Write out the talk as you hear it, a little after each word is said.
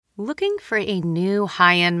Looking for a new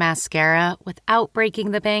high-end mascara without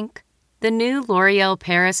breaking the bank? The new L'Oreal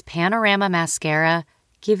Paris Panorama Mascara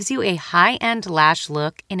gives you a high-end lash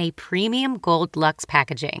look in a premium gold luxe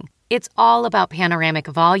packaging. It's all about panoramic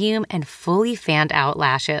volume and fully fanned-out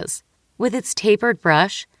lashes. With its tapered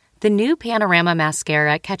brush, the new Panorama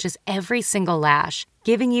Mascara catches every single lash,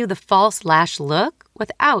 giving you the false lash look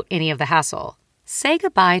without any of the hassle. Say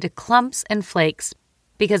goodbye to clumps and flakes,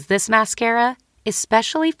 because this mascara is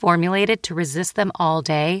specially formulated to resist them all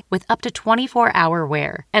day with up to 24-hour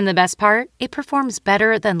wear. And the best part? It performs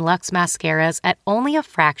better than Luxe mascaras at only a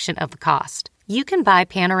fraction of the cost. You can buy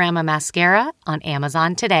Panorama Mascara on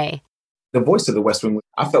Amazon today. The voice of the West Wing,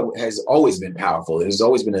 I felt, has always been powerful. There's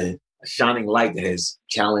always been a shining light that has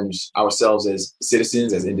challenged ourselves as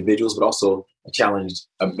citizens, as individuals, but also challenged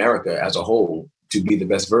America as a whole to be the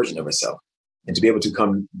best version of herself. And to be able to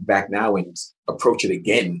come back now and approach it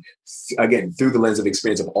again through the lens of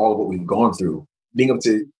experience of all of what we've gone through, being able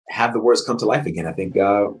to have the words come to life again, I think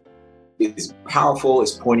is powerful,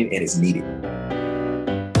 it's poignant, and it's needed.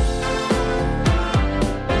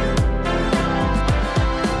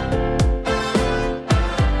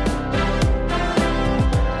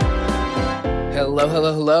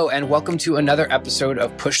 Hello, and welcome to another episode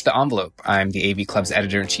of Push the Envelope. I'm the AV Club's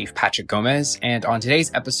editor-in-chief, Patrick Gomez, and on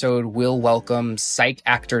today's episode, we'll welcome psych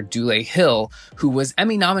actor Dule Hill, who was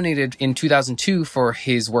Emmy-nominated in 2002 for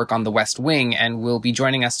his work on The West Wing, and will be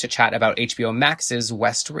joining us to chat about HBO Max's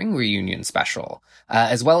West Wing reunion special,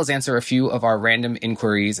 as well as answer a few of our random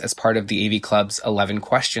inquiries as part of the AV Club's 11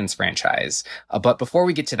 Questions franchise. But before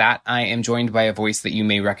we get to that, I am joined by a voice that you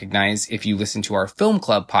may recognize if you listen to our Film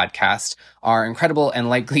Club podcast, our incredible and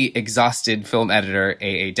likely exhausted film editor,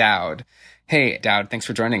 A.A. Dowd. Hey, Dowd, thanks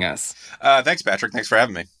for joining us. Thanks, Patrick. Thanks for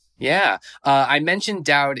having me. Yeah. I mentioned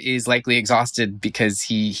Dowd is likely exhausted because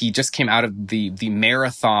he just came out of the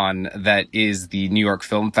marathon that is the New York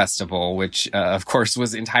Film Festival, which, of course,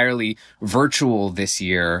 was entirely virtual this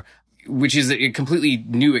year, which is a completely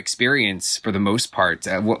new experience for the most part.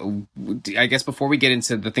 I guess before we get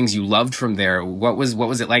into the things you loved from there, what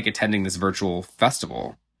was it like attending this virtual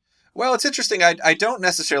festival? Well, it's interesting. I don't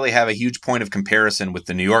necessarily have a huge point of comparison with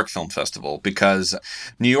the New York Film Festival because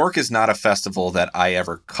New York is not a festival that I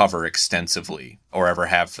ever cover extensively or ever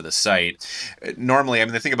have for the site. Normally,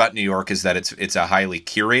 the thing about New York is that it's a highly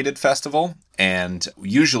curated festival, and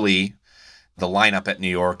usually the lineup at New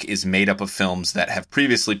York is made up of films that have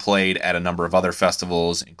previously played at a number of other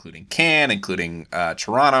festivals, including Cannes, including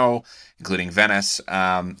Toronto, including Venice.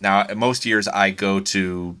 Now, most years I go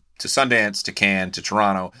to Sundance, to Cannes, to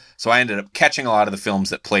Toronto. So I ended up catching a lot of the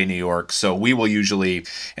films that play New York. So we will usually,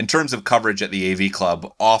 in terms of coverage at the AV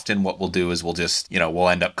Club, often what we'll do is we'll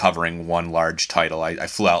end up covering one large title. I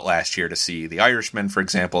flew out last year to see The Irishman, for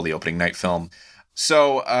example, the opening night film.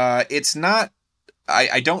 So it's not,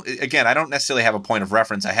 I don't necessarily have a point of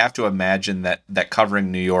reference. I have to imagine that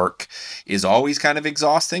covering New York is always kind of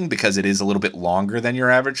exhausting because it is a little bit longer than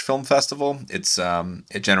your average film festival.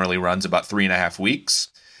 It generally runs about 3.5 weeks.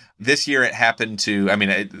 This year it happened to,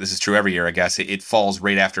 this is true every year, I guess. It falls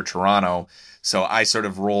right after Toronto. So I sort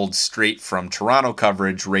of rolled straight from Toronto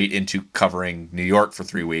coverage right into covering New York for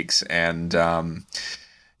 3 weeks. And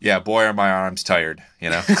boy, are my arms tired,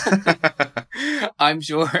 I'm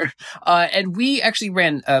sure. And we actually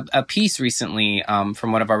ran a piece recently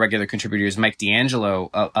from one of our regular contributors, Mike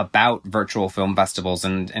D'Angelo, about virtual film festivals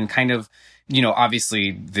and kind of,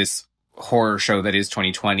 obviously this horror show that is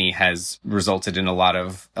 2020 has resulted in a lot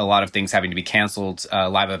of things having to be canceled,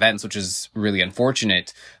 live events, which is really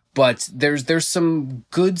unfortunate. But there's some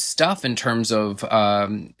good stuff in terms of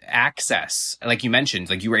access. Like you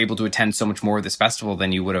mentioned, like you were able to attend so much more of this festival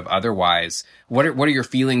than you would have otherwise. What are your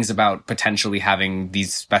feelings about potentially having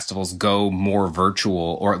these festivals go more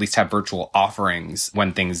virtual, or at least have virtual offerings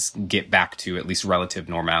when things get back to at least relative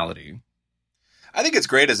normality? I think it's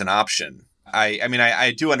great as an option.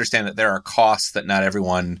 I do understand that there are costs that not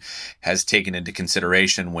everyone has taken into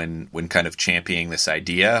consideration when kind of championing this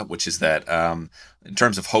idea, which is that in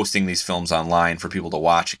terms of hosting these films online for people to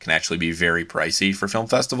watch, it can actually be very pricey for film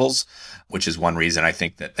festivals, which is one reason I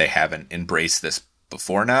think that they haven't embraced this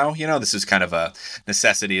before now. This is kind of a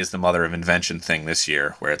necessity is the mother of invention thing this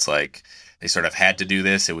year, where it's like they sort of had to do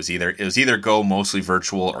this. It was either go mostly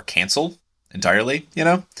virtual or cancel entirely,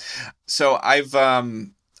 So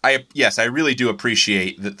I really do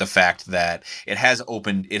appreciate the fact that it has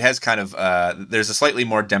there's a slightly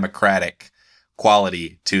more democratic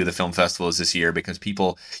quality to the film festivals this year because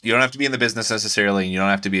you don't have to be in the business necessarily, and you don't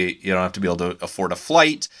have to be able to afford a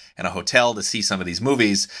flight and a hotel to see some of these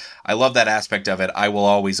movies. I love that aspect of it. I will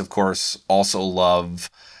always, of course, also love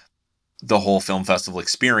the whole film festival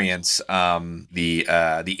experience,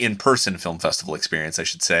 the in-person film festival experience, I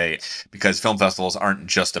should say, because film festivals aren't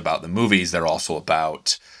just about the movies; they're also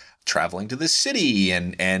about traveling to the city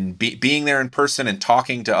and being there in person and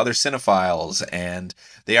talking to other cinephiles, and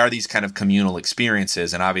they are these kind of communal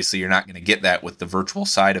experiences. And obviously, you're not going to get that with the virtual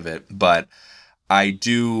side of it, but I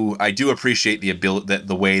do appreciate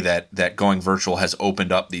the way that going virtual has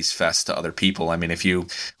opened up these fests to other people. I mean, if you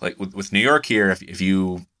like with New York here, if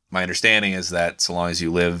you my understanding is that so long as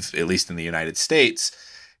you live, at least in the United States,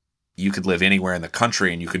 you could live anywhere in the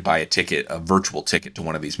country and you could buy a virtual ticket to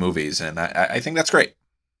one of these movies. And I think that's great.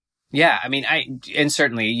 Yeah, I mean, and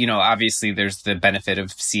certainly, you know, obviously there's the benefit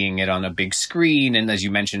of seeing it on a big screen. And as you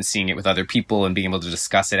mentioned, seeing it with other people and being able to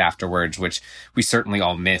discuss it afterwards, which we certainly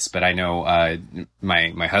all miss. But I know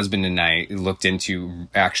my husband and I looked into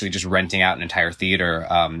actually just renting out an entire theater.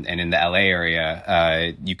 And in the LA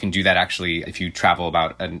area, you can do that actually if you travel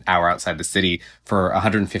about an hour outside the city for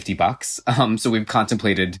 $150. So we've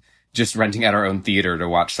contemplated just renting out our own theater to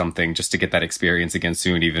watch something just to get that experience again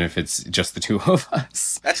soon, even if it's just the two of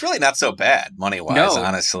us. That's really not so bad, money-wise, no.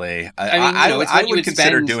 Honestly. I would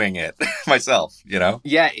consider doing it myself, you know?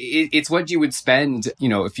 Yeah, it's what you would spend, you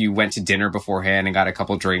know, if you went to dinner beforehand and got a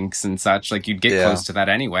couple drinks and such. Like, you'd get close to that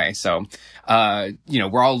anyway. So, you know,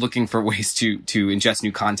 we're all looking for ways to ingest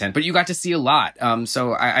new content, but you got to see a lot.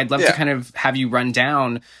 So I'd love to kind of have you run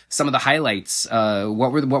down some of the highlights.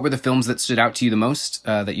 What were the films that stood out to you the most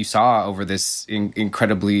that you saw over this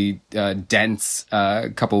incredibly dense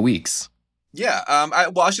couple weeks? Yeah,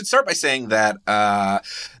 I should start by saying that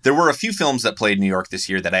there were a few films that played in New York this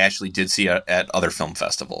year that I actually did see at other film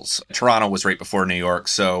festivals. Toronto was right before New York,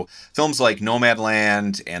 so films like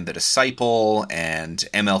Nomadland and The Disciple and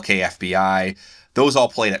MLK FBI, those all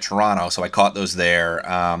played at Toronto, so I caught those there.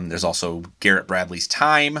 There's also Garrett Bradley's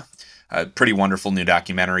Time, a pretty wonderful new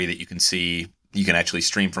documentary that you can see. You can actually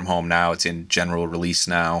stream from home now. It's in general release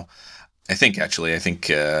now. I think it's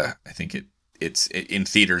in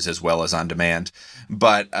theaters as well as on demand.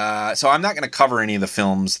 But so I'm not going to cover any of the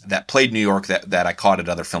films that played New York that I caught at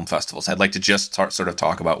other film festivals. I'd like to just sort of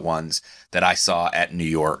talk about ones that I saw at New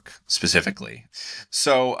York specifically.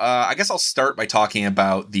 So I guess I'll start by talking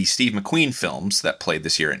about the Steve McQueen films that played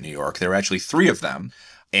this year at New York. There were actually 3 of them.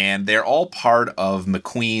 And they're all part of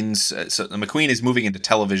McQueen's. So McQueen is moving into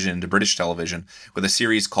television, to British television, with a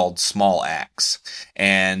series called Small Axe.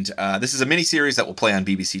 And this is a miniseries that will play on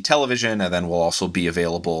BBC television, and then will also be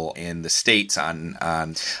available in the States on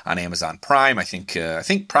Amazon Prime. I think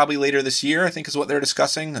probably later this year, I think is what they're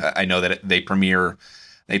discussing. I know that they premiere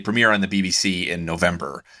on the BBC in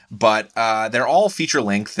November, but they're all feature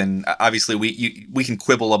length, and obviously we can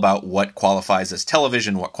quibble about what qualifies as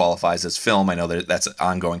television, what qualifies as film. I know that that's an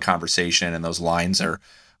ongoing conversation, and those lines are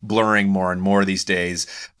blurring more and more these days.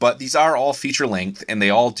 But these are all feature length, and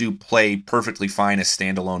they all do play perfectly fine as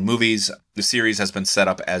standalone movies. The series has been set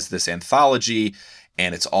up as this anthology,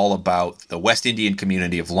 and it's all about the West Indian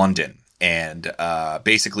community of London, and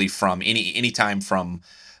basically from any time from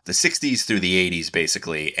the 60s through the 80s,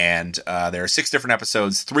 basically. And there are 6 different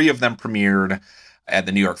episodes. 3 of them premiered at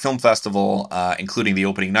the New York Film Festival, including the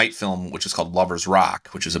opening night film, which is called Lovers Rock,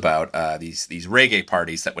 which is about these reggae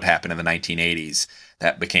parties that would happen in the 1980s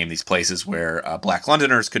that became these places where Black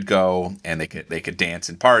Londoners could go, and they could dance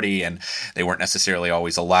and party, and they weren't necessarily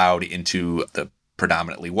always allowed into the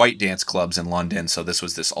predominantly white dance clubs in London. So this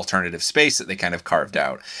was this alternative space that they kind of carved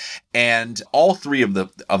out. And all 3 of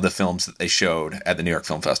the films that they showed at the New York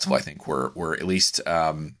Film Festival, I think, were at least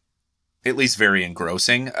very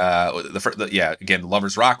engrossing. Again,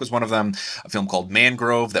 Lovers Rock was one of them. A film called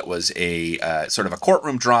Mangrove that was a sort of a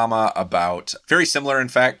courtroom drama about, very similar, in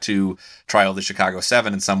fact, to Trial of the Chicago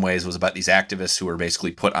 7 in some ways, was about these activists who were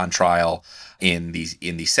basically put on trial in the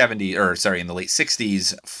late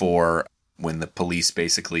 60s for when the police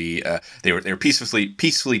basically they were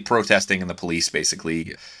peacefully protesting, and the police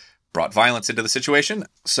basically brought violence into the situation.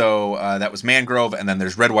 So that was Mangrove, and then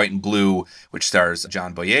there's Red, White, and Blue, which stars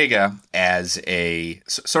John Boyega as a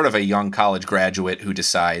sort of a young college graduate who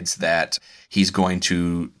decides that he's going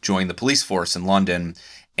to join the police force in London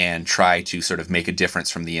and try to sort of make a difference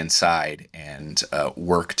from the inside, and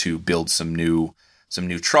work to build some new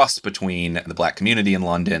trust between the Black community in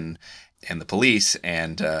London and the police,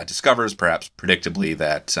 and discovers, perhaps predictably,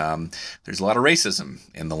 that there's a lot of racism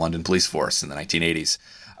in the London police force in the 1980s.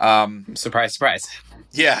 Surprise, surprise.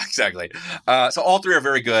 Yeah, exactly. So all 3 are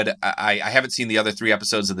very good. I haven't seen the other 3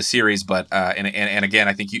 episodes of the series, but and again,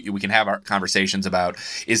 I think we can have our conversations about,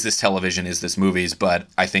 is this television, is this movies? But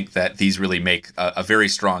I think that these really make a very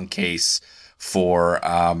strong case for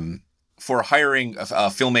for hiring a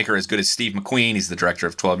filmmaker as good as Steve McQueen, he's the director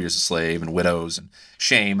of 12 Years a Slave and Widows and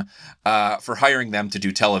Shame, for hiring them to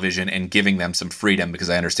do television and giving them some freedom, because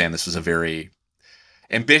I understand this was a very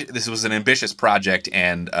this was an ambitious project,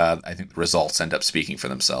 and I think the results end up speaking for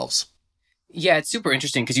themselves. Yeah, it's super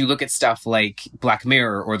interesting because you look at stuff like Black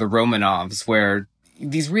Mirror or the Romanovs, where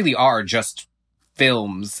these really are just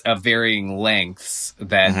films of varying lengths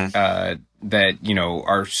that that you know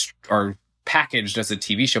are packaged as a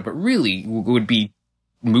TV show, but really would be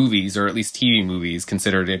movies, or at least TV movies,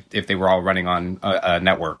 considered if they were all running on a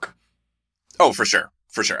network. Oh, for sure.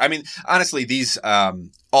 For sure. I mean, honestly, these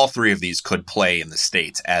all three of these could play in the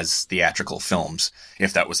States as theatrical films,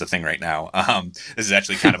 if that was the thing right now. This is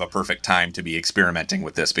actually kind of a perfect time to be experimenting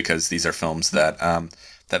with this, because these are films that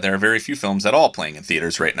that there are very few films at all playing in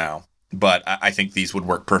theaters right now. But I think these would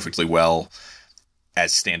work perfectly well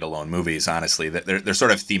as standalone movies, honestly. They're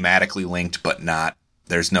sort of thematically linked, but not.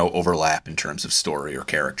 There's no overlap in terms of story or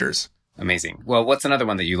characters. Amazing. Well, what's another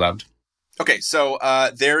one that you loved? Okay, so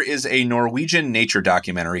there is a Norwegian nature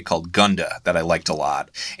documentary called Gunda that I liked a lot.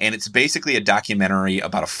 And it's basically a documentary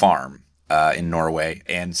about a farm in Norway,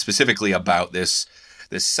 and specifically about this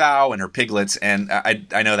sow and her piglets. And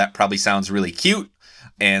I know that probably sounds really cute,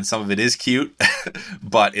 and some of it is cute,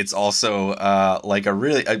 but it's also like a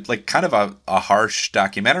really like kind of a harsh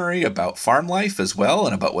documentary about farm life as well,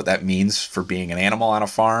 and about what that means for being an animal on a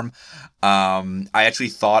farm. I actually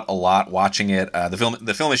thought a lot watching it.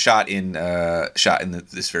 The film is shot in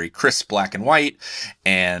this very crisp black and white,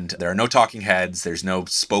 and there are no talking heads. There's no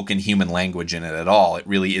spoken human language in it at all. It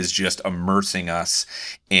really is just immersing us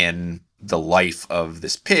in the life of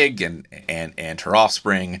this pig and her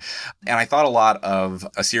offspring. And I thought a lot of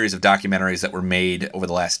a series of documentaries that were made over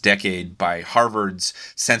the last decade by Harvard's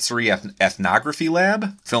Sensory Ethnography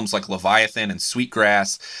Lab, films like Leviathan and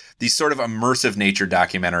Sweetgrass, these sort of immersive nature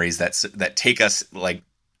documentaries that take us like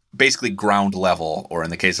basically ground level, or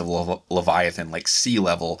in the case of Leviathan, like sea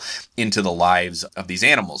level, into the lives of these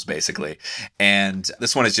animals, basically. And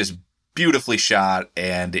this one is just beautifully shot,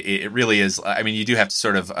 and it really is. I mean, you do have to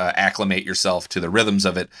sort of acclimate yourself to the rhythms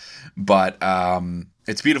of it, but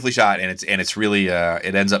it's beautifully shot, and it's really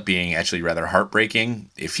it ends up being actually rather heartbreaking.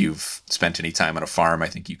 If you've spent any time on a farm, I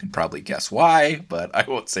think you can probably guess why, but I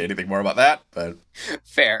won't say anything more about that. But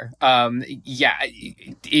fair. Yeah,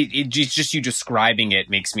 it just you describing it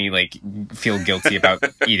makes me like feel guilty about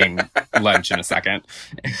eating lunch in a second.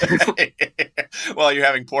 Well, you're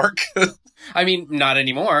having pork. I mean, not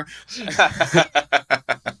anymore.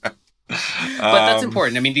 But that's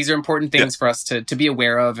important. I mean, these are important things for us to be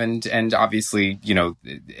aware of, and obviously, you know,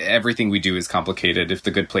 everything we do is complicated. If The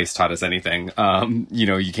Good Place taught us anything, you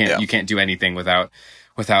know, you can't do anything without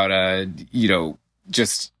you know,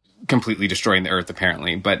 just completely destroying the earth,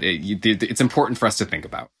 apparently. But it's important for us to think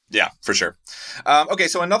about. Yeah, for sure. Okay,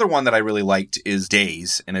 so another one that I really liked is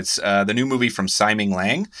Days, and it's the new movie from Tsai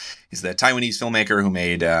Ming-liang. He's the Taiwanese filmmaker who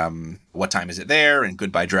made What Time Is It There and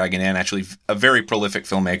Goodbye Dragon Inn. Actually, a very prolific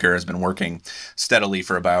filmmaker, has been working steadily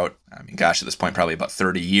for about, I mean, gosh, at this point, probably about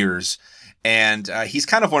 30 years. And he's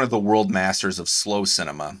kind of one of the world masters of slow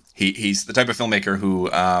cinema. He's the type of filmmaker who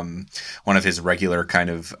one of his regular kind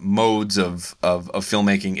of modes of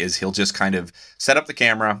filmmaking is he'll just kind of set up the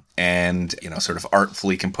camera and, you know, sort of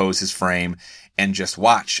artfully compose his frame and just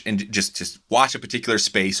watch a particular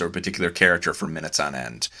space or a particular character for minutes on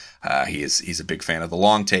end. He's a big fan of the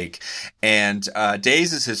long take. And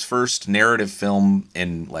Days is his first narrative film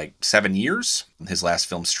in like 7 years. His last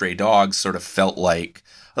film, Stray Dogs, sort of felt like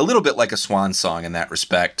a little bit like a swan song in that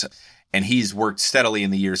respect. And he's worked steadily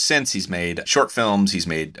in the years since. He's made short films, he's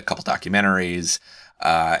made a couple documentaries,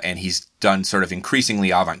 and he's done sort of increasingly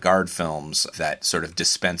avant-garde films that sort of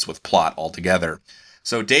dispense with plot altogether.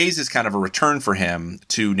 So Days is kind of a return for him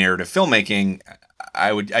to narrative filmmaking.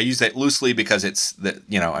 I use that loosely because it's the,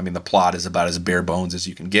 you know, I mean, the plot is about as bare bones as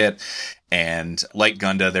you can get. And like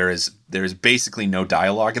Gunda, there is basically no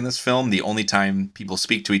dialogue in this film. The only time people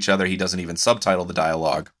speak to each other, he doesn't even subtitle the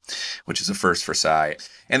dialogue, which is a first for Tsai.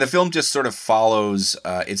 And the film just sort of follows.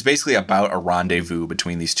 It's basically about a rendezvous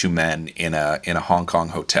between these two men in a Hong Kong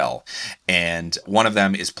hotel, and one of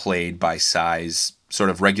them is played by Tsai's sort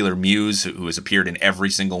of regular muse, who has appeared in every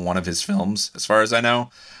single one of his films, as far as I know,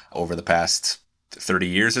 over the past 30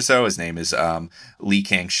 years or so. His name is Li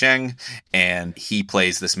Kang-sheng, and he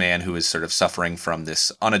plays this man who is sort of suffering from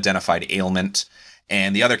this unidentified ailment.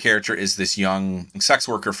 And the other character is this young sex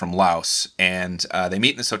worker from Laos, and they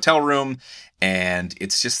meet in this hotel room, And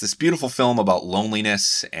it's just this beautiful film about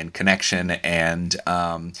loneliness and connection. And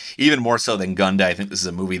even more so than Gunda, I think this is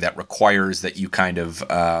a movie that requires that you kind of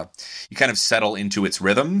settle into its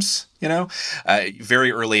rhythms.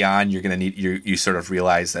 Very early on, you're going to need you sort of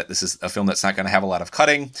realize that this is a film that's not going to have a lot of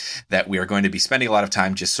cutting, that we are going to be spending a lot of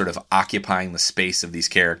time just sort of occupying the space of these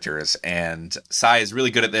characters. And Tsai is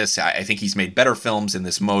really good at this. I think he's made better films in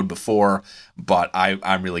this mode before, but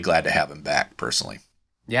I'm really glad to have him back personally.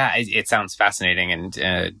 Yeah, it sounds fascinating,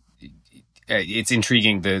 and it's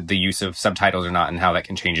intriguing the use of subtitles or not and how that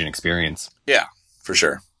can change an experience. Yeah, for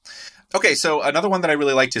sure. Okay, so another one that I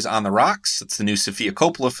really liked is On the Rocks. It's the new Sofia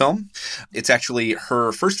Coppola film. It's actually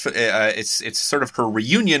her first, it's sort of her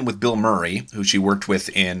reunion with Bill Murray, who she worked with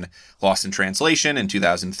in Lost in Translation in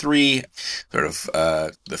 2003, sort of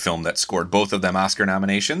the film that scored both of them Oscar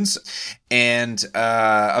nominations. And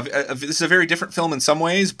this is a very different film in some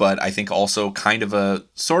ways, but I think also kind of a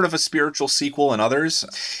sort of a spiritual sequel in others.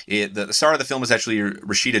 The star of the film is actually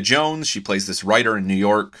Rashida Jones. She plays this writer in New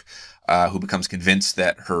York, who becomes convinced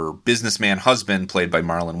that her businessman husband, played by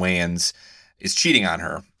Marlon Wayans, is cheating on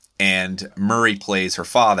her. And Murray plays her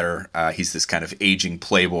father. He's this kind of aging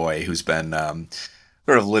playboy who's been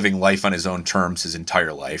sort of living life on his own terms his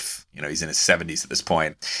entire life. He's in his 70s at this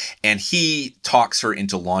point. And he talks her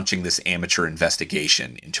into launching this amateur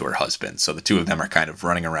investigation into her husband. So the two of them are kind of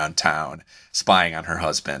running around town, spying on her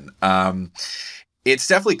husband. It's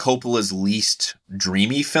definitely Coppola's least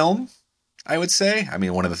dreamy film, I would say. I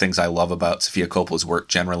mean, one of the things I love about Sofia Coppola's work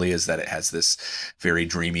generally is that it has this very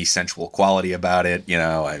dreamy, sensual quality about it.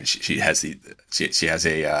 She has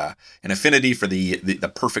an affinity for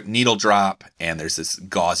the perfect needle drop, and there's this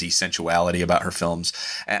gauzy sensuality about her films.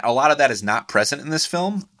 And a lot of that is not present in this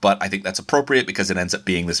film, but I think that's appropriate because it ends up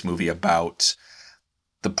being this movie about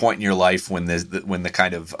the point in your life when the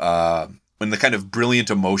kind of brilliant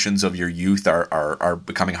emotions of your youth are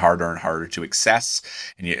becoming harder and harder to access,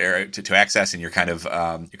 and you're kind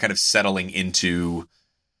of settling into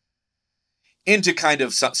kind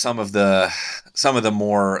of some of the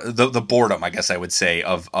more the boredom, I guess I would say,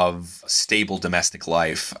 of stable domestic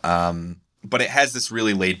life. But it has this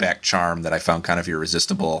really laid back charm that I found kind of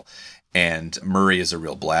irresistible, and Murray is a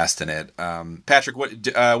real blast in it. Patrick, what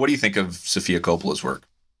do you think of Sofia Coppola's work?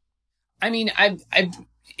 I mean,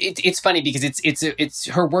 It's funny because it's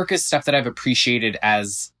her work is stuff that I've appreciated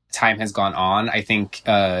as time has gone on. I think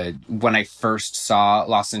when I first saw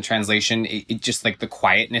Lost in Translation, it just like the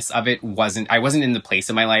quietness of it I wasn't in the place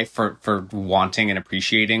in my life for wanting and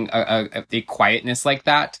appreciating a quietness like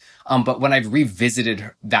that. But when I've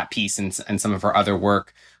revisited that piece and some of her other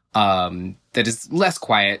work, that is less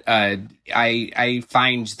quiet, I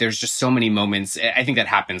find there's just so many moments. I think that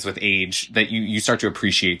happens with age, that you start to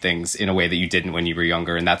appreciate things in a way that you didn't when you were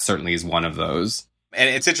younger, and that certainly is one of those. And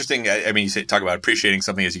it's interesting. I mean, you talk about appreciating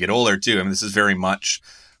something as you get older too. I mean, this is very much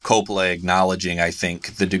Coppola acknowledging, I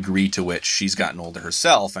think, the degree to which she's gotten older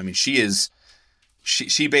herself. I mean, she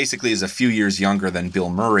basically is a few years younger than Bill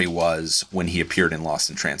Murray was when he appeared in Lost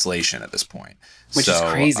in Translation at this point, which is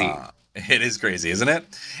crazy. It is crazy, isn't it?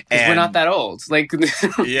 Because we're not that old.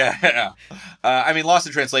 Yeah. I mean, Lost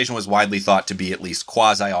in Translation was widely thought to be at least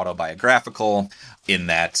quasi-autobiographical in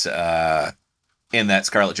that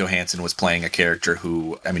Scarlett Johansson was playing a character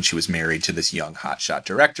who, I mean, she was married to this young hotshot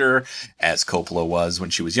director, as Coppola was when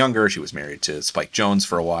she was younger. She was married to Spike Jonze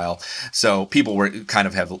for a while. So people were kind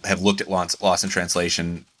of have looked at Lost in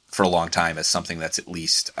Translation for a long time as something that's at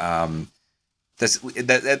least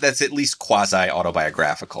that's at least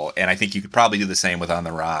quasi-autobiographical. And I think you could probably do the same with On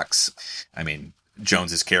the Rocks. I mean,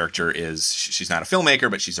 Jones's character she's not a filmmaker,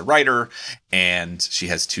 but she's a writer, and she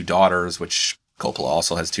has two daughters, which Coppola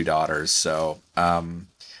also has two daughters. So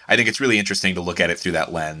I think it's really interesting to look at it through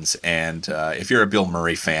that lens. And if you're a Bill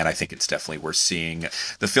Murray fan, I think it's definitely worth seeing.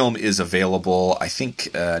 The film is available, I think,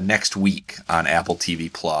 next week on Apple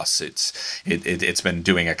TV Plus. It's been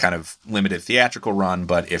doing a kind of limited theatrical run,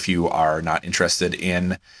 but if you are not interested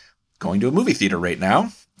in going to a movie theater right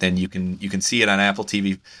now, then you can see it on Apple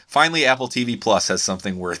TV. Finally, Apple TV Plus has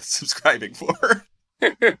something worth subscribing for.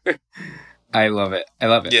 I love it.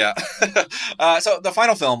 Yeah. So the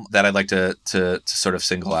final film that I'd like to sort of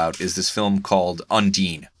single out is this film called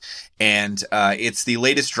Undine. And it's the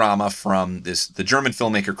latest drama from the German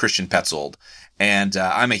filmmaker Christian Petzold. And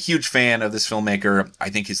I'm a huge fan of this filmmaker. I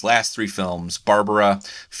think his last three films, Barbara,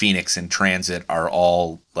 Phoenix, and Transit, are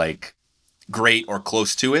all like great or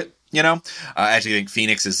close to it. I actually think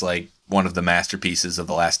Phoenix is like one of the masterpieces of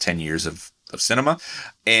the last 10 years of cinema.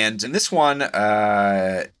 And in this one,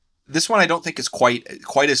 This one I don't think is quite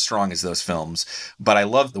as strong as those films, but I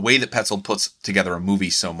love the way that Petzold puts together a movie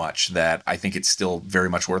so much that I think it's still very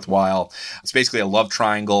much worthwhile. It's basically a love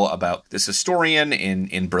triangle about this historian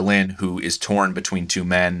in Berlin who is torn between two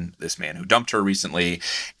men, this man who dumped her recently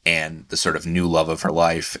and the sort of new love of her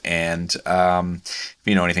life. And if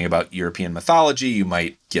you know anything about European mythology, you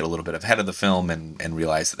might get a little bit ahead of the film and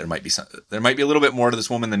realize that there might be a little bit more to this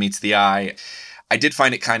woman than meets the eye. I did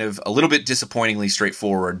find it kind of a little bit disappointingly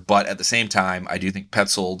straightforward, but at the same time, I do think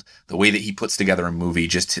Petzold, the way that he puts together a movie,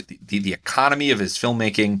 just the economy of his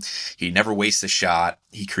filmmaking, he never wastes a shot.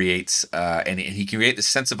 He creates, and he can create this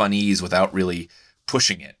sense of unease without really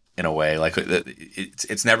pushing it in a way. Like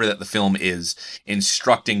it's never that the film is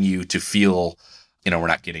instructing you to feel, we're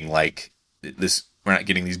not getting like this. We're not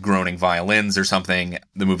getting these groaning violins or something.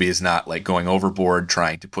 The movie is not like going overboard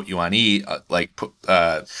trying to put you on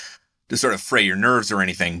to sort of fray your nerves or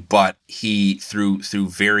anything, but he through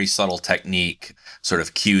very subtle technique sort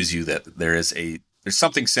of cues you that there's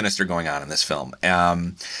something sinister going on in this film.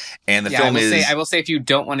 And the film I will say if you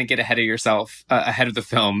don't want to get ahead of yourself, ahead of the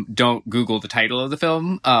film, don't Google the title of the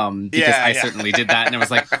film. Because I certainly did that and I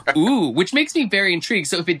was like, ooh, which makes me very intrigued.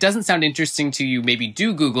 So if it doesn't sound interesting to you, maybe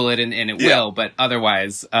do Google it and it will, but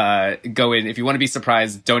otherwise, go in. If you want to be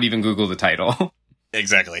surprised, don't even Google the title.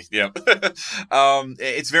 Exactly. Yep.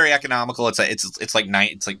 It's very economical. It's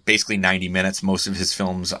like basically 90 minutes. Most of his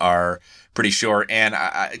films are pretty short. And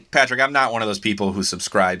Patrick, I'm not one of those people who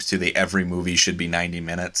subscribes to every movie should be 90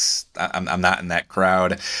 minutes. I'm not in that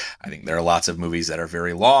crowd. I think there are lots of movies that are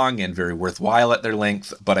very long and very worthwhile at their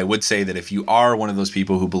length. But I would say that if you are one of those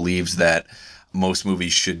people who believes that most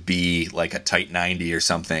movies should be like a tight 90 or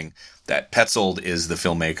something, that Petzold is the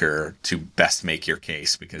filmmaker to best make your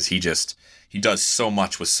case, because he does so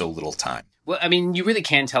much with so little time. Well, I mean, you really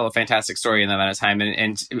can tell a fantastic story in that amount of time.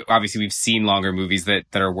 And obviously we've seen longer movies that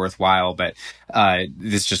are worthwhile, but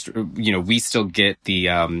this just, we still get the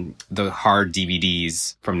hard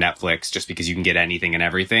DVDs from Netflix just because you can get anything and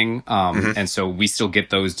everything. And so we still get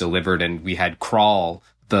those delivered. And we had Crawl,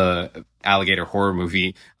 the alligator horror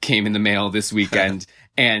movie, came in the mail this weekend.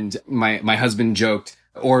 And my husband joked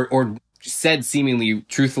or said seemingly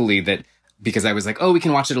truthfully that, because I was like, oh, we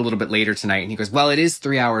can watch it a little bit later tonight. And he goes, well, it is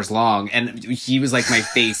 3 hours long. And he was like, my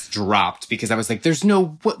face dropped because I was like, there's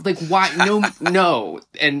no, why? No.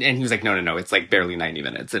 And he was like, no. It's like barely 90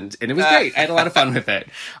 minutes. And it was great. I had a lot of fun with it.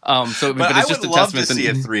 But it's just I would love to see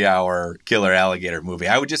a 3 hour killer alligator movie.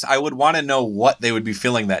 I would want to know what they would be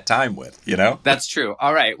filling that time with, That's true.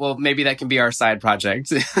 All right. Well, maybe that can be our side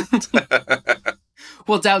project.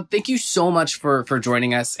 Well, Daud, thank you so much for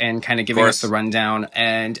joining us and kind of giving us the rundown.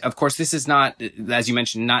 And of course, this is not, as you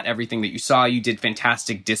mentioned, not everything that you saw. You did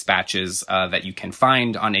fantastic dispatches that you can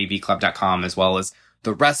find on avclub.com, as well as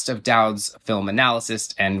the rest of Daud's film analysis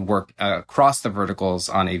and work across the verticals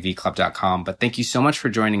on avclub.com. But thank you so much for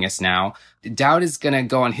joining us now. Daud is going to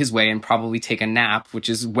go on his way and probably take a nap, which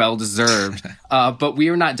is well-deserved. But we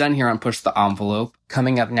are not done here on Push the Envelope.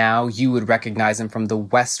 Coming up now, you would recognize him from The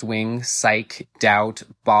West Wing, Psych, Doubt,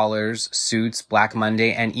 Ballers, Suits, Black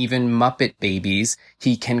Monday, and even Muppet Babies.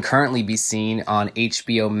 He can currently be seen on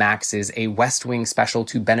HBO Max's A West Wing special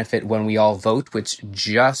to benefit When We All Vote, which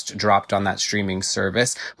just dropped on that streaming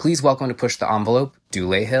service. Please welcome to Push the Envelope,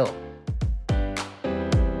 Dule Hill.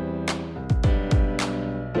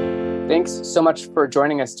 Thanks so much for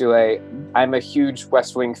joining us, Dule. I'm a huge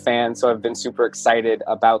West Wing fan, so I've been super excited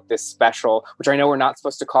about this special, which I know we're not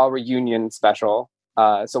supposed to call reunion special,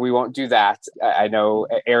 so we won't do that. I know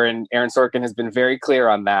Aaron Sorkin has been very clear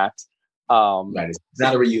on that. Right. It's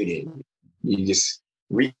not a reunion. You just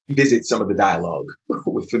revisit some of the dialogue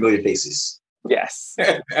with familiar faces. Yes.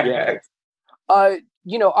 Yeah.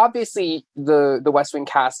 Obviously the West Wing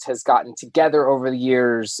cast has gotten together over the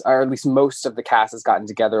years, or at least most of the cast has gotten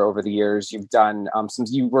together over the years. You've done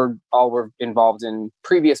you were involved in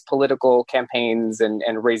previous political campaigns and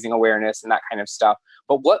raising awareness and that kind of stuff.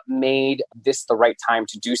 But what made this the right time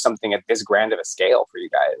to do something at this grand of a scale for you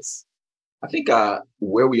guys? I think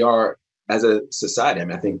where we are as a society,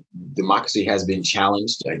 I think democracy has been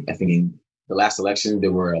challenged. I think in the last election,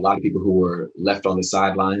 there were a lot of people who were left on the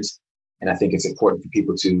sidelines. And I think it's important for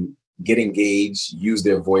people to get engaged, use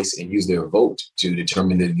their voice, and use their vote to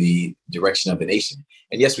determine the direction of the nation.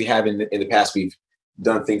 And yes, we have in the past, we've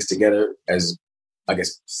done things together as, I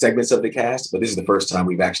guess, segments of the cast. But this is the first time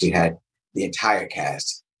we've actually had the entire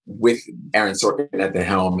cast with Aaron Sorkin at the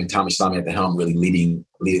helm and Thomas Islami at the helm really leading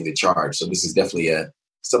the charge. So this is definitely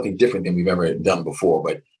something different than we've ever done before.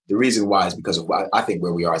 But the reason why is because of, I think,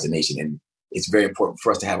 where we are as a nation. And it's very important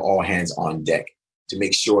for us to have all hands on deck to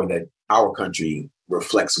make sure that our country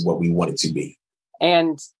reflects what we want it to be.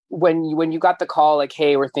 And when you got the call, like,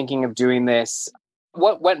 hey, we're thinking of doing this,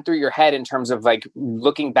 what went through your head in terms of like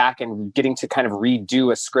looking back and getting to kind of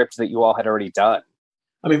redo a script that you all had already done?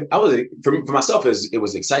 I mean, for myself, it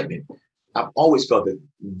was excitement. I've always felt that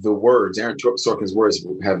the words, Aaron Sorkin's words,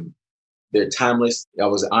 they're timeless. I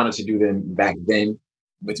was honored to do them back then,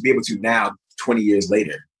 but to be able to now, 20 years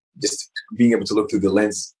later, just being able to look through the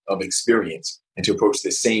lens of experience and to approach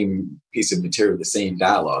the same piece of material, the same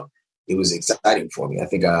dialogue, it was exciting for me. I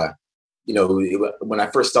think, when I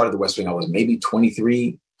first started The West Wing, I was maybe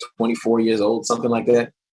 23, 24 years old, something like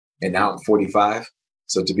that. And now I'm 45.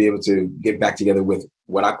 So to be able to get back together with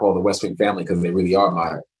what I call the West Wing family, because they really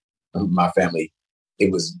are my family,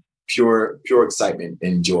 it was pure excitement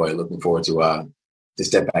and joy. Looking forward to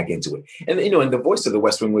step back into it. And and the voice of the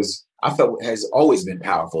West Wing I felt has always been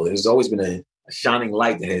powerful. There's always been a shining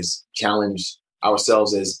light that has challenged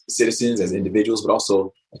ourselves as citizens, as individuals, but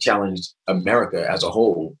also challenged America as a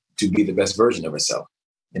whole to be the best version of herself.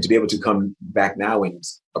 And to be able to come back now and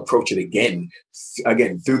approach it again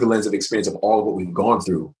through the lens of experience of all of what we've gone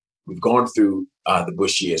through. We've gone through the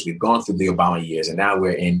Bush years, we've gone through the Obama years, and now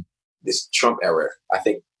we're in this Trump era. I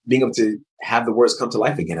think being able to have the words come to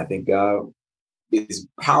life again, I think is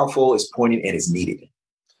powerful, is poignant, and is needed.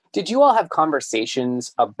 Did you all have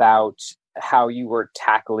conversations about how you were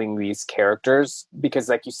tackling these characters? Because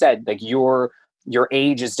like you said, like your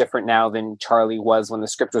age is different now than Charlie was when the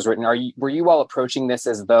script was written. Were you all approaching this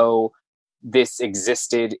as though this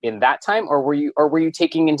existed in that time, or were you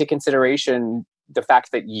taking into consideration the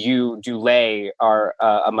fact that you, Dulé, are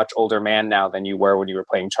a much older man now than you were when you were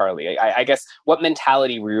playing Charlie? I guess, what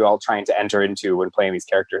mentality were you all trying to enter into when playing these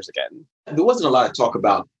characters again? There wasn't a lot of talk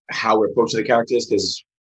about how we're approaching the characters, because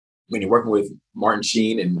when you're working with Martin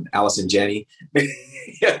Sheen and Allison Janney, Richard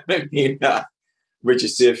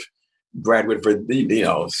Siff, Brad Whitford,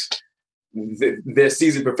 they're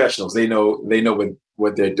seasoned professionals. They know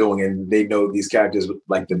what they're doing, and they know these characters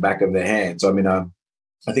like the back of their hand. So I mean, I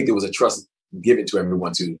think there was a trust given to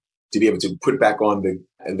everyone to be able to put back on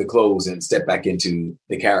the clothes and step back into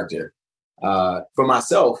the character. For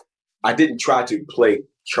myself, I didn't try to play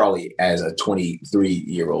Charlie as a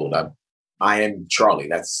 23-year-old. I am Charlie.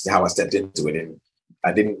 That's how I stepped into it, and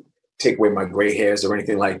I didn't take away my gray hairs or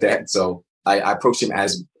anything like that. So I approached him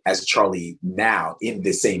as Charlie now in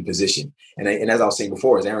the same position. And as I was saying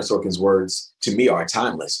before, as Aaron Sorkin's words to me are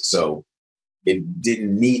timeless. So it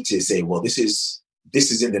didn't need to say, well, this is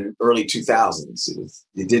in the early 2000s.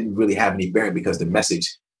 It didn't really have any bearing because the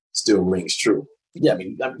message still rings true. There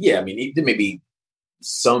may be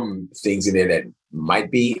some things in there that might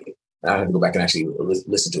be, I have to go back and actually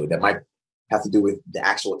listen to it, that might have to do with the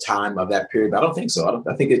actual time of that period. But I don't think so.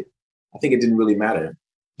 I think it didn't really matter.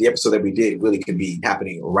 The episode that we did really could be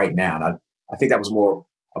happening right now. And I think that was a more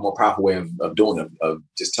powerful way of doing it, of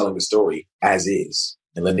just telling the story as is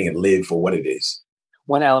and letting it live for what it is.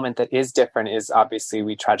 One element that is different is obviously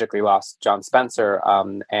we tragically lost John Spencer,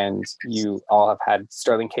 and you all have had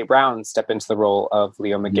Sterling K. Brown step into the role of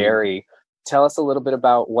Leo McGarry. Mm-hmm. Tell us a little bit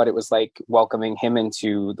about what it was like welcoming him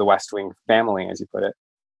into the West Wing family, as you put it.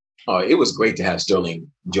 It was great to have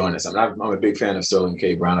Sterling join us. I'm a big fan of Sterling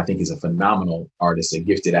K. Brown. I think he's a phenomenal artist, a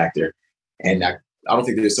gifted actor. And I don't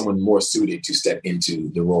think there's someone more suited to step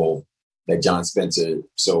into the role that John Spencer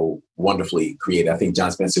so wonderfully created. I think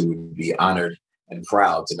John Spencer would be honored and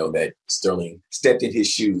proud to know that Sterling stepped in his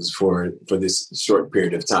shoes for this short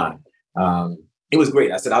period of time. It was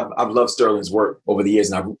great. I said, I've loved Sterling's work over the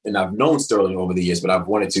years, and I've known Sterling over the years, but I've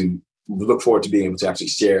wanted to look forward to being able to actually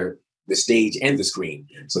share the stage and the screen.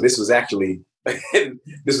 So this was actually a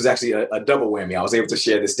double whammy. I was able to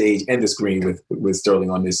share the stage and the screen with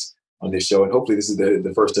Sterling on this show, and hopefully this is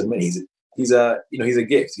the first of many. He's a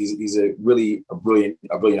gift. He's a brilliant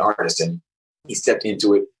artist, and he stepped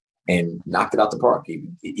into it and knocked it out the park. He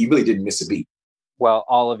really didn't miss a beat. Well,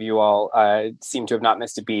 all of you all seem to have not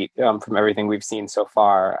missed a beat from everything we've seen so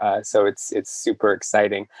far. So it's super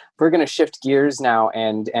exciting. We're going to shift gears now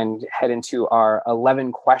and head into our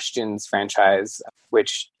 11 questions franchise,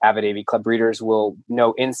 which Avid AV Club readers will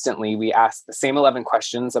know instantly. We ask the same 11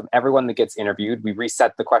 questions of everyone that gets interviewed. We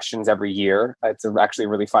reset the questions every year. It's actually a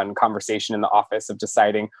really fun conversation in the office of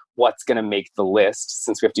deciding what's going to make the list,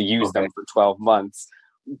 since we have to use them for 12 months.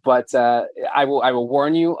 But I will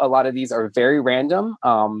warn you, a lot of these are very random.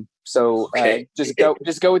 Just go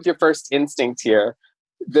with your first instinct here.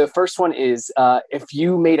 The first one is, if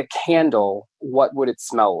you made a candle, what would it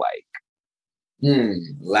smell like?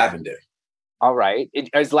 Lavender. All right.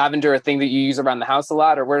 Is lavender a thing that you use around the house a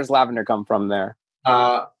lot, or where does lavender come from there?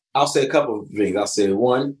 I'll say a couple of things. I'll say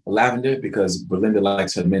one, lavender, because Belinda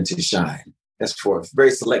likes her men to shine. That's for a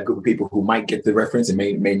very select group of people who might get the reference and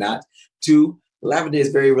may not. 2, lavender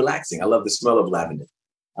is very relaxing. I love the smell of lavender.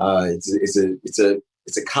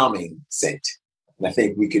 It's a calming scent. And I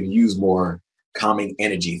think we could use more calming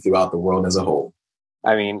energy throughout the world as a whole.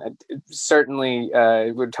 I mean, certainly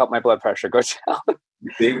it would help my blood pressure go down.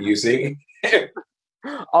 You see?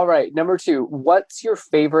 All right. Number 2, what's your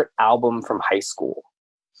favorite album from high school?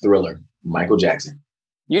 Thriller, Michael Jackson.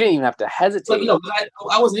 You didn't even have to hesitate. Well,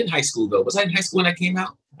 I wasn't in high school, though. Was I in high school when that came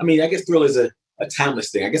out? I mean, I guess Thriller is a timeless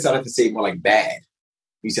thing. I guess I'd have to say more like Bad.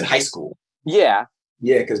 You said high school. Yeah.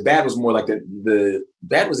 Yeah, because Bad was more like the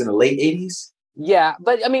Bad was in the late 80s. Yeah,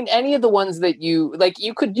 but I mean, any of the ones that you like,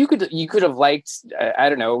 you could have liked. I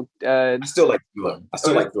don't know. I still like Thriller.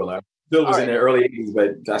 Thriller was in the early 80s,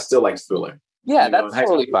 but I still like Thriller. Yeah, that's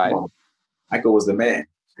totally fine. Michael was the man.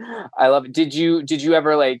 I love it. Did you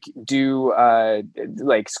ever like do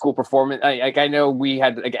like school performance? I know we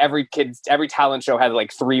had like every talent show had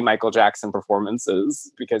like 3 Michael Jackson performances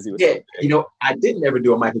because he was. Yeah, I didn't ever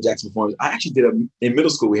do a Michael Jackson performance. I actually did in middle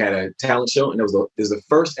school. We had a talent show, and it was the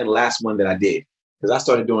first and last one that I did because I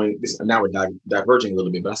started doing this. Now we're diverging a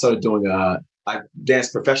little bit, but I started doing I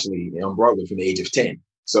danced professionally on Broadway from the age of 10.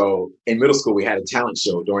 So in middle school, we had a talent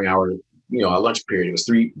show during our lunch period. It was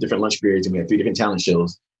 3 different lunch periods, and we had 3 different talent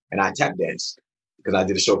shows. And I tap danced because I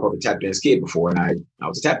did a show called The Tap Dance Kid before, and I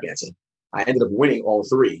was a tap dancer. I ended up winning all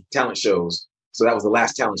 3 talent shows. So that was the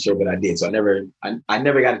last talent show that I did. So I never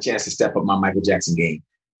got a chance to step up my Michael Jackson game.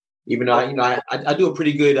 Even though I do a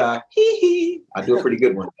pretty good I do a pretty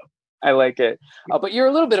good one though. I like it. But you're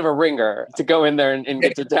a little bit of a ringer to go in there and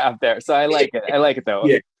get to tap there. So I like it. I like it though.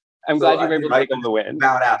 Yeah. I'm glad you were able to take home the win.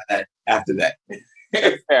 Bowed out after that.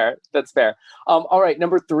 That's fair. That's fair. All right.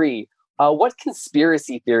 Number 3. What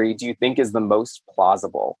conspiracy theory do you think is the most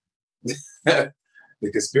plausible? The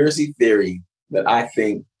conspiracy theory that I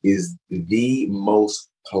think is the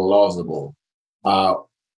most plausible.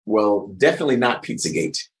 Well, definitely not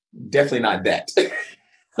Pizzagate. Definitely not that.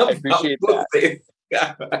 I appreciate that.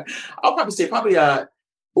 I'll probably say UFOs.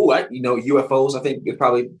 I think is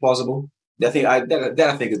probably plausible. I think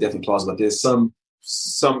is definitely plausible. There's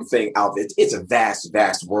something out there. It's a vast,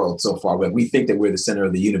 vast world so far. But we think that we're the center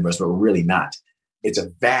of the universe, but we're really not. It's a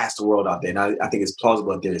vast world out there. And I think it's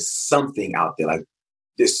plausible that there is something out there. Like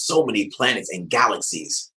there's so many planets and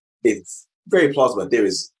galaxies. It's very plausible that there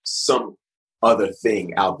is some other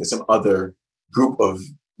thing out there, some other group of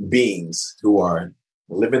beings who are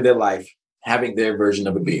living their life, having their version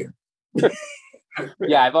of a beer.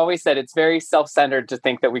 Yeah, I've always said it's very self-centered to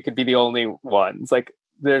think that we could be the only ones. Like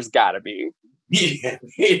there's gotta be. Yeah.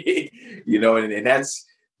 And that's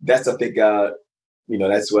I think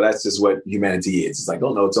that's just what humanity is. It's like,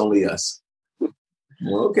 oh no, it's only us.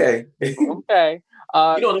 Well, okay. Okay.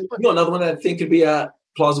 Another one that I think could be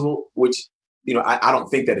plausible, which I don't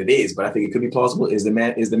think that it is, but I think it could be plausible. Is the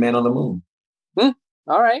man on the moon?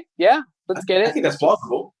 All right. Yeah. Let's get it. I think that's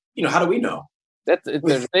plausible. How do we know?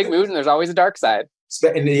 There's a big moon and there's always a dark side.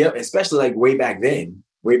 Especially like way back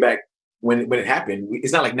when it happened.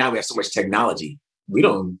 It's not like now we have so much technology. We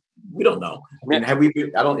don't know. And have we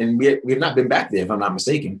been? We have not been back there, if I'm not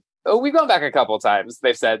mistaken. Oh, we've gone back a couple of times.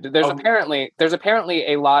 They've said there's apparently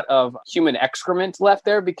a lot of human excrement left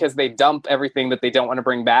there because they dump everything that they don't want to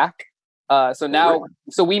bring back. So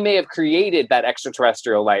we may have created that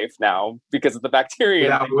extraterrestrial life now because of the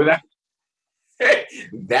bacteria.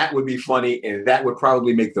 That would be funny, and that would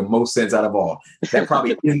probably make the most sense out of all. That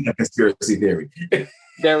probably isn't a conspiracy theory.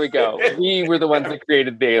 There we go. We were the ones that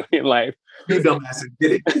created the alien life. You dumbasses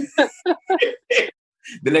did it.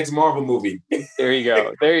 The next Marvel movie. There you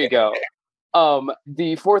go.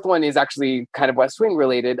 The 4th one is actually kind of West Wing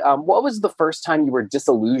related. What was the first time you were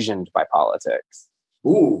disillusioned by politics?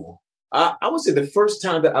 Ooh, I would say the first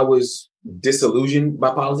time that I was disillusioned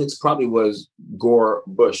by politics probably was Gore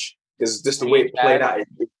Bush. Because just the way it played out.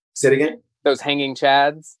 Say it again? Those hanging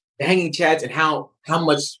chads? The hanging chads and how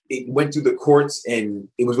much it went through the courts, and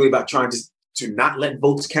it was really about trying to not let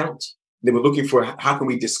votes count. They were looking for how can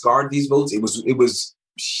we discard these votes. It was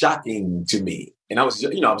shocking to me. And I was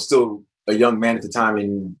still a young man at the time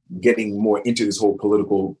and getting more into this whole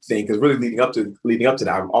political thing. Because really leading up to that,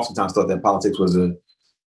 I oftentimes thought that politics was a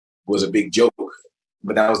big joke.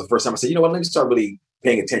 But that was the first time I said, let me start really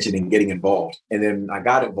paying attention and getting involved. And then I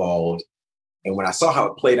got involved. And when I saw how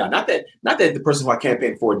it played out, not that the person who I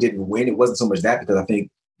campaigned for didn't win. It wasn't so much that, because I think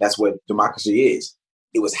that's what democracy is.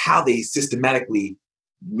 It was how they systematically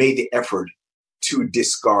made the effort to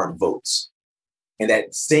discard votes. And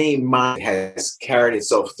that same mind has carried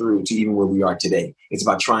itself through to even where we are today. It's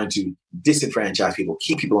about trying to disenfranchise people,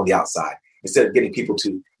 keep people on the outside, instead of getting people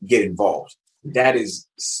to get involved. That is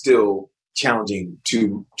still challenging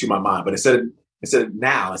to my mind. But instead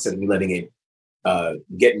of me letting it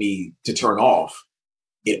get me to turn off,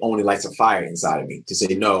 it only lights a fire inside of me to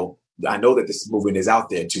say, no, I know that this movement is out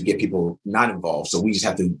there to get people not involved. So we just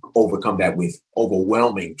have to overcome that with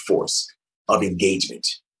overwhelming force of engagement.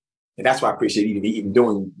 And that's why I appreciate even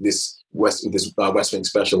doing this West Wing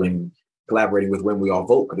special and collaborating with When We All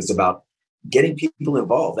Vote, because it's about getting people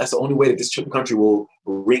involved. That's the only way that this country will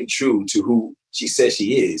ring true to who she says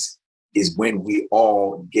she is when we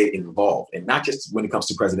all get involved. And not just when it comes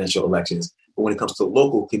to presidential elections, but when it comes to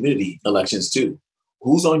local community elections too.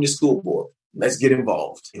 Who's on your school board? Let's get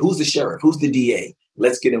involved. Who's the sheriff? Who's the DA?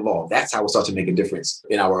 Let's get involved. That's how we'll start to make a difference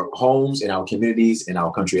in our homes, in our communities, in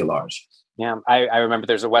our country at large. Yeah, I remember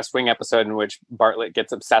there's a West Wing episode in which Bartlett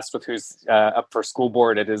gets obsessed with who's up for school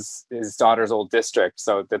board at his daughter's old district.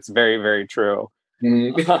 So that's very, very true.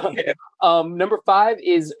 Number 5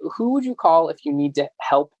 is, who would you call if you need to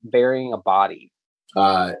help burying a body?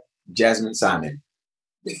 Jasmine Simon.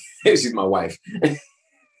 She's my wife.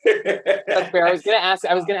 That's fair. I was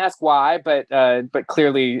gonna ask why, but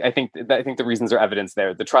clearly I think the reasons are evidence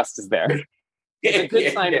there. The trust is there. It's a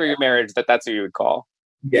good sign for your marriage that's who you would call.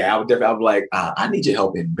 Yeah, I would like, I need your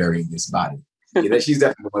help in burying this body. Yeah, she's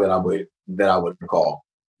definitely the one that I would call.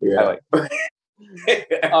 Yeah.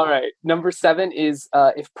 All right. Number 7 is,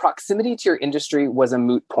 if proximity to your industry was a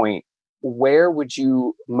moot point, where would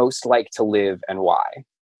you most like to live and why?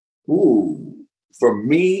 Ooh, for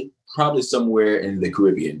me, probably somewhere in the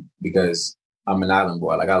Caribbean, because I'm an island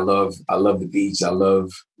boy. Like I love the beach. I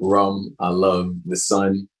love rum. I love the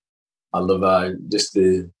sun. I love just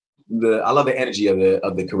I love the energy of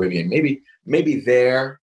the Caribbean. Maybe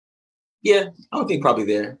there. Yeah, I would think probably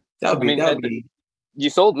there. That would be. You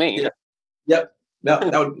sold me. Yeah. Yep.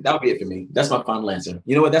 That would be it for me. That's my final answer.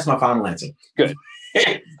 You know what? That's my final answer. Good.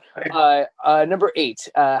 Number 8.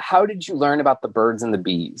 How did you learn about the birds and the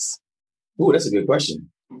bees? Ooh, that's a good question.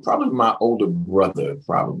 Probably my older brother,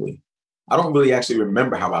 probably. I don't really actually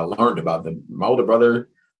remember how I learned about them. My older brother,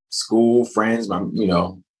 school, friends, I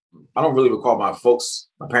don't really recall my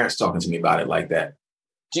parents talking to me about it like that.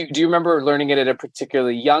 Do you remember learning it at a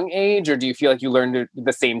particularly young age, or do you feel like you learned it at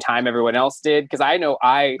the same time everyone else did? Because I know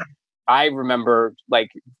I remember like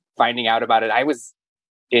finding out about it. I was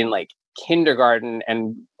in like kindergarten,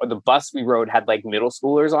 and the bus we rode had like middle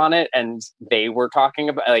schoolers on it, and they were talking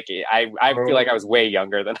about I feel like I was way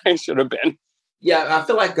younger than I should have been. Yeah, I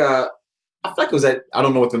feel like it was at, I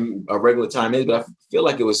don't know what the regular time is, but I feel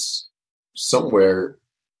like it was somewhere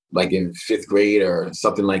like in 5th grade or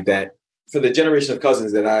something like that. For the generation of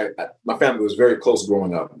cousins that my family was very close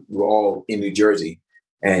growing up. We were all in New Jersey,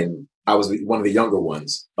 and I was one of the younger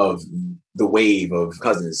ones of the wave of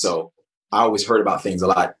cousins. So I always heard about things a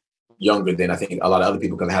lot younger than I think a lot of other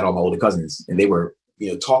people, because I had all my older cousins and they were,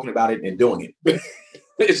 talking about it and doing it.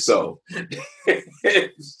 So,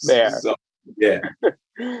 there. So, yeah.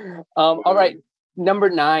 All right. Number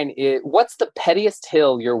 9 is, what's the pettiest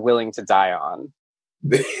hill you're willing to die on?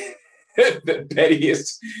 The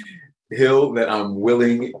pettiest hill that I'm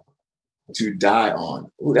willing to die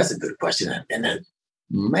on. Ooh, that's a good question. And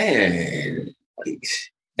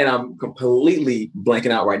and I'm completely blanking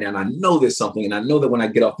out right now. And I know there's something, and I know that when I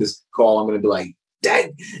get off this call, I'm going to be like,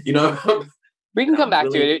 dang, We can come back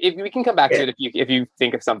to it. If we can come back to it if you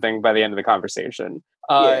think of something by the end of the conversation.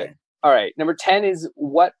 All right. Number 10 is,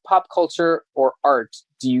 what pop culture or art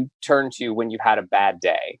do you turn to when you've had a bad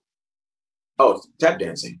day? Oh, tap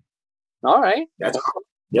dancing. All right.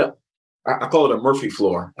 Yep. I call it a Murphy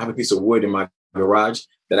floor. I have a piece of wood in my garage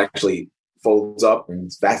that actually folds up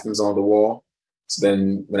and fastens on the wall. So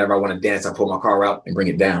then whenever I want to dance, I pull my car out and bring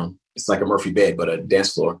it down. It's like a Murphy bed, but a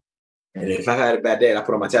dance floor. And if I had a bad day, I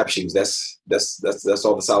put on my tap shoes. That's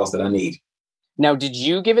all the solace that I need. Now, did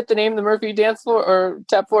you give it the name the Murphy dance floor or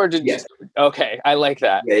tap floor? Yes. Okay, I like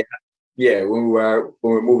that. Yeah. When we were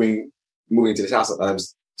moving to this house, I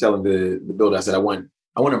was telling the builder, I said, I want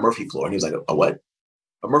a Murphy floor. And he was like, a what?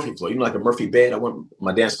 A Murphy floor. Like a Murphy bed? I want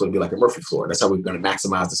my dance floor to be like a Murphy floor. That's how we're going to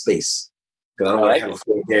maximize the space. Because I don't want to have a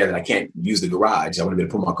floor there that I can't use the garage. I want to be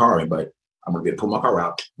able to put my car in, but I'm going to be able to pull my car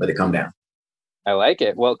out, let it come down. I like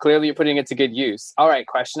it. Well, clearly you're putting it to good use. All right,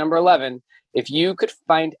 question number 11. If you could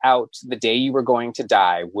find out the day you were going to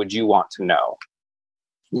die, would you want to know?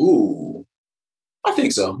 Ooh, I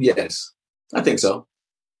think so. Yes, I think so.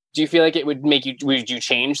 Do you feel like it would would you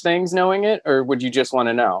change things knowing it, or would you just want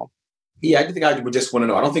to know? Yeah, I think I would just want to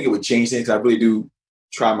know. I don't think it would change things. I really do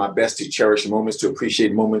try my best to cherish moments, to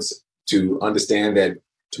appreciate moments, to understand that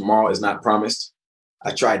tomorrow is not promised.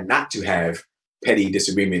 I try not to have petty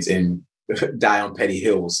disagreements and die on petty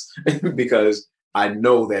hills because I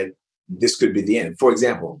know that this could be the end. For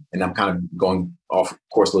example, and I'm kind of going off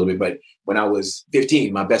course a little bit, but when I was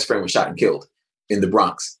 15, my best friend was shot and killed in the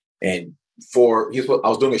Bronx. And I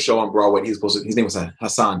was doing a show on Broadway. His name was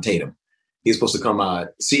Hassan Tatum. He was supposed to come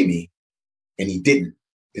see me, and he didn't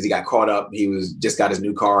because he got caught up. He just got his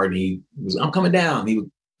new car, and he was, I'm coming down. He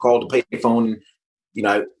called the payphone, and,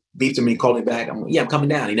 I beeped him. He called me back. I'm coming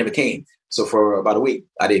down. He never came. So for about a week,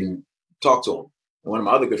 I didn't talk to him. And one of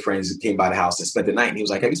my other good friends came by the house and spent the night. And he was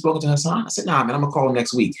like, have you spoken to Hassan? I said, nah, man, I'm going to call him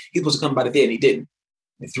next week. He was supposed to come by the day, and he didn't.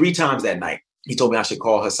 And 3 times that night, he told me I should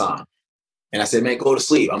call Hassan. And I said, man, go to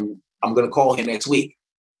sleep. I'm going to call him next week.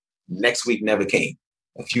 Next week never came.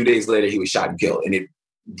 A few days later, he was shot and killed. And it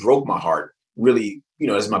broke my heart, really,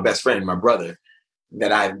 as my best friend, my brother,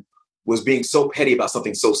 that I was being so petty about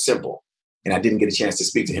something so simple. And I didn't get a chance to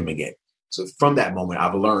speak to him again. So from that moment,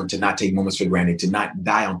 I've learned to not take moments for granted, to not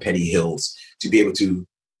die on petty hills, to be able to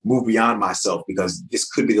move beyond myself, because this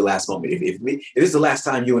could be the last moment. If this is the last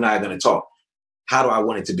time you and I are going to talk, how do I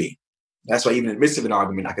want it to be? That's why even in the midst of an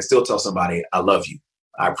argument, I can still tell somebody, I love you.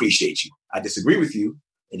 I appreciate you. I disagree with you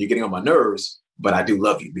and you're getting on my nerves, but I do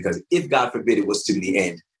love you, because if God forbid it was to the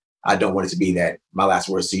end, I don't want it to be that my last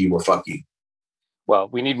words to you were fuck you. Well,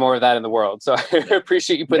 we need more of that in the world. So I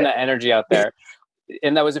appreciate you putting that energy out there.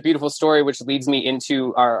 And that was a beautiful story, which leads me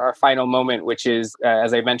into our final moment, which is,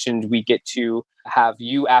 as I mentioned, we get to have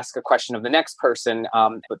you ask a question of the next person.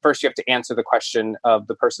 But first, you have to answer the question of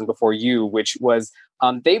the person before you, which was,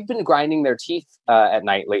 they've been grinding their teeth at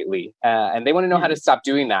night lately, and they want to know how to stop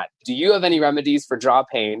doing that. Do you have any remedies for jaw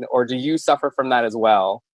pain, or do you suffer from that as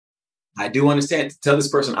well? I do understand. Tell this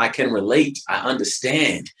person I can relate. I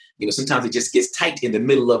understand. Sometimes it just gets tight in the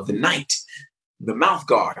middle of the night. The mouth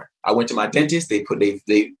guard. I went to my dentist. They did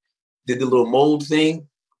the little mold thing.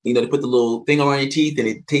 They put the little thing around your teeth, and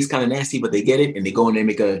it tastes kind of nasty, but they get it, and they go in there and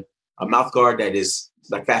make a mouth guard that is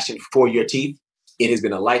like fashioned for your teeth. It has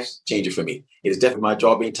been a life changer for me. It is definitely my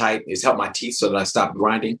jaw being tight. It's helped my teeth so that I stop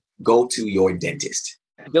grinding. Go to your dentist.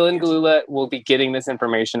 Dylan Galula will be getting this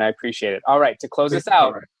information. I appreciate it. All right, to close this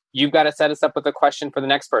out, you've got to set us up with a question for the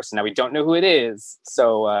next person. Now, we don't know who it is,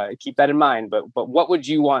 so keep that in mind. But what would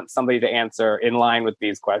you want somebody to answer in line with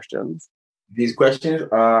these questions? These questions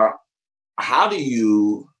are, how do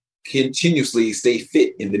you continuously stay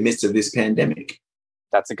fit in the midst of this pandemic?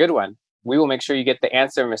 That's a good one. We will make sure you get the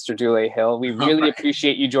answer, Mr. Dule Hill. We really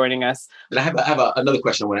appreciate you joining us. And I have another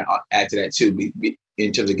question I want to add to that too,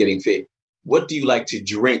 in terms of getting fit. What do you like to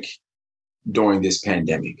drink during this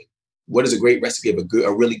pandemic? What is a great recipe of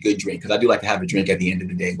a really good drink? Because I do like to have a drink at the end of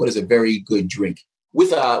the day. What is a very good drink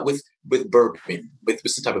with bourbon, with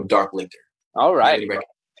some type of dark liquor? All right.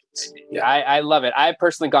 Yeah. I love it. I've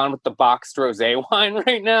personally gone with the boxed rosé wine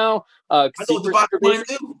right now. I know what the boxed wine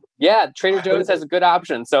do. Yeah, Trader Joe's has a good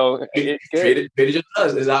option. So Trader Joe's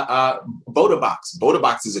does is Boda Box. Boda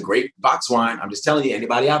Box is a great box wine. I'm just telling you,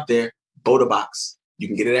 anybody out there, Boda Box. You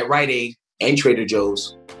can get it at Rite Aid and Trader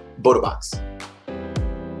Joe's. Boda Box.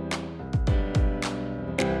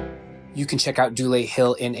 You can check out Dule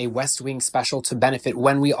Hill in a West Wing special to benefit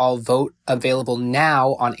When We All Vote, available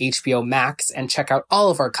now on HBO Max, and check out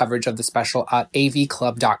all of our coverage of the special at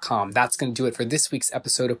avclub.com. That's going to do it for this week's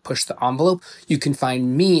episode of Push the Envelope. You can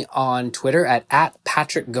find me on Twitter at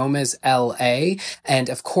Patrick Gomez LA, and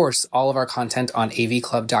of course, all of our content on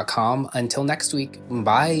avclub.com. Until next week,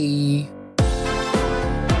 bye.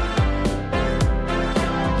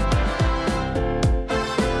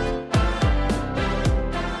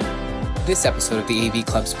 This episode of the AV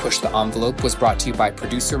Club's Push the Envelope was brought to you by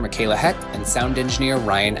producer Michaela Heck and sound engineer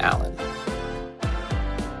Ryan Allen.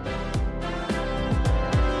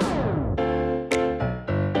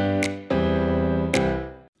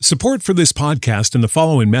 Support for this podcast and the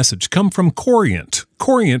following message come from Corient.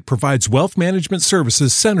 Corient provides wealth management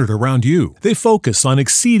services centered around you. They focus on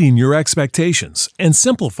exceeding your expectations and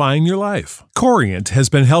simplifying your life. Corient has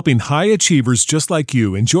been helping high achievers just like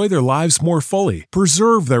you enjoy their lives more fully,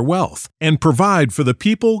 preserve their wealth, and provide for the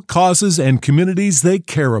people, causes, and communities they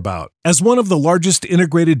care about. As one of the largest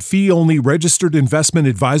integrated fee-only registered investment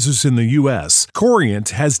advisors in the U.S., Corient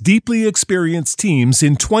has deeply experienced teams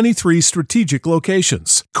in 23 strategic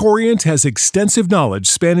locations. Corient has extensive knowledge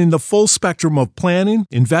spanning the full spectrum of planning,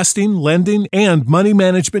 investing, lending, and money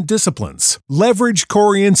management disciplines. Leverage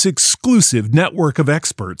Corient's exclusive network of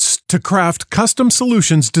experts to craft custom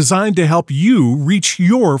solutions designed to help you reach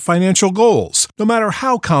your financial goals, no matter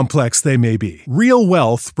how complex they may be. Real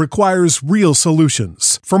wealth requires real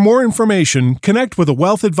solutions. For more information, connect with a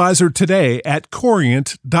wealth advisor today at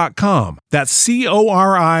Corient.com. That's Corient.com.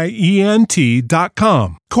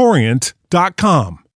 Corient.com.